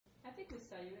think we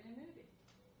saw you in a movie.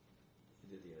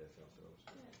 You did the NFL films.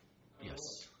 Yeah.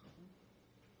 Yes.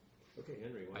 Okay,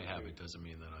 Henry. I have. It doesn't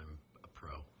mean that I'm a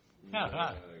pro.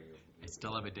 I I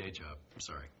still have a day job. I'm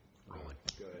sorry. Rolling.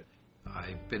 Go ahead.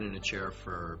 I've been in a chair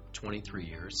for 23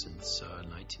 years, since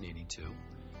 1982.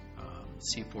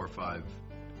 C4-5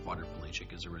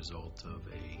 quadriplegic as a result of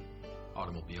a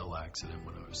automobile accident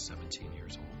when I was 17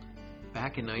 years old.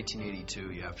 Back in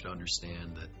 1982, you have to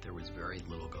understand that there was very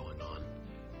little going on.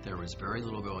 There was very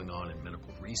little going on in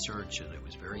medical research, and it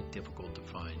was very difficult to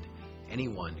find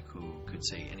anyone who could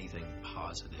say anything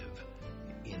positive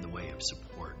in the way of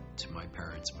support to my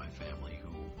parents and my family, who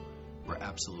were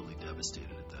absolutely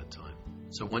devastated at that time.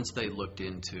 So once they looked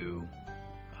into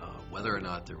whether or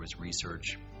not there was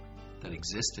research that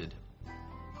existed,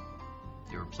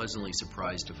 they were pleasantly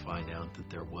surprised to find out that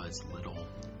there was little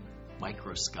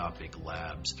microscopic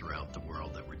labs throughout the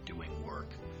world that were doing work,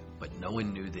 but no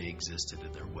one knew they existed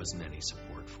and there wasn't any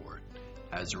support for it.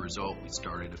 As a result, we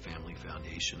started a family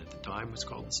foundation. At the time, it was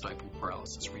called the Stifel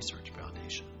Paralysis Research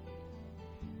Foundation.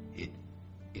 It,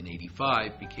 in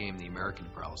 '85, became the American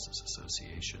Paralysis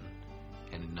Association,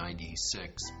 and in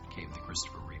 '96 became the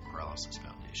Christopher Reeve Paralysis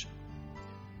Foundation.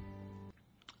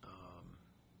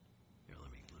 Here,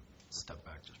 let me step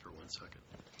back just for 1 second.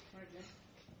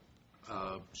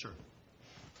 Sure.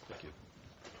 Thank you.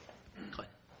 Clay.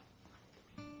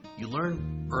 You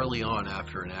learn early on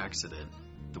after an accident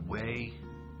the way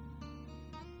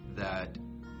that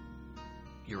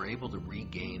you're able to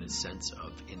regain a sense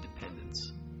of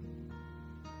independence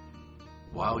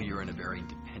while you're in a very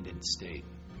dependent state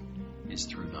is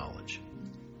through knowledge.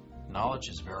 Knowledge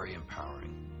is very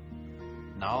empowering.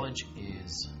 Knowledge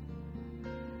is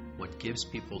what gives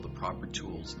people the proper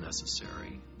tools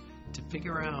necessary to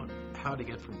figure out how to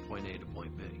get from point A to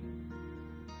point B.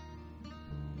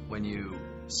 When you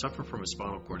suffer from a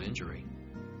spinal cord injury,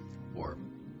 or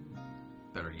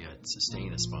better yet,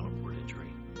 sustain a spinal cord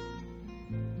injury,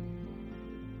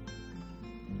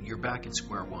 you're back at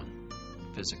square one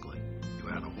physically. You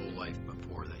had a whole life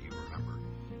before that you remember,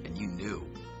 and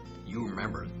you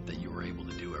remember that you were able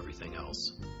to do everything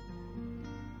else,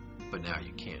 but now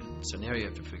you can't. So now you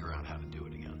have to figure out how to do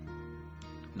it again.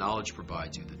 Knowledge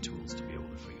provides you the tools to be able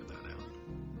to figure that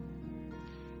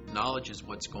out. Knowledge is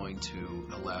what's going to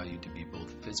allow you to be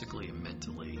both physically and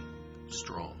mentally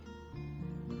strong.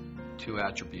 Two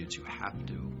attributes you have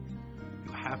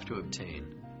to obtain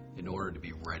in order to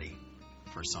be ready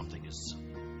for something as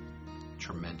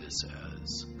tremendous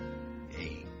as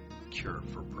a cure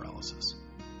for paralysis,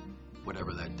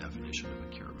 whatever that definition of a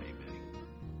cure may be.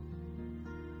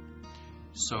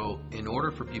 So in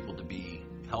order for people to be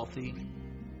healthy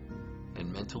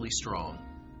and mentally strong,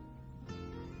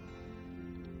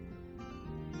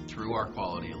 through our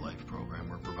Quality of Life program,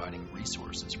 we're providing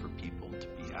resources for people to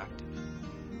be active,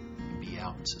 be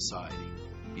out in society,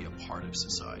 be a part of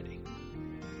society,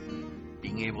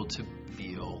 being able to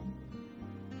feel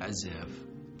as if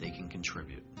they can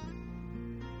contribute.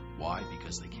 Why?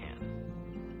 Because they can.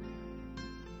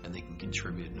 And they can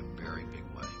contribute in a very big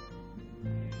way.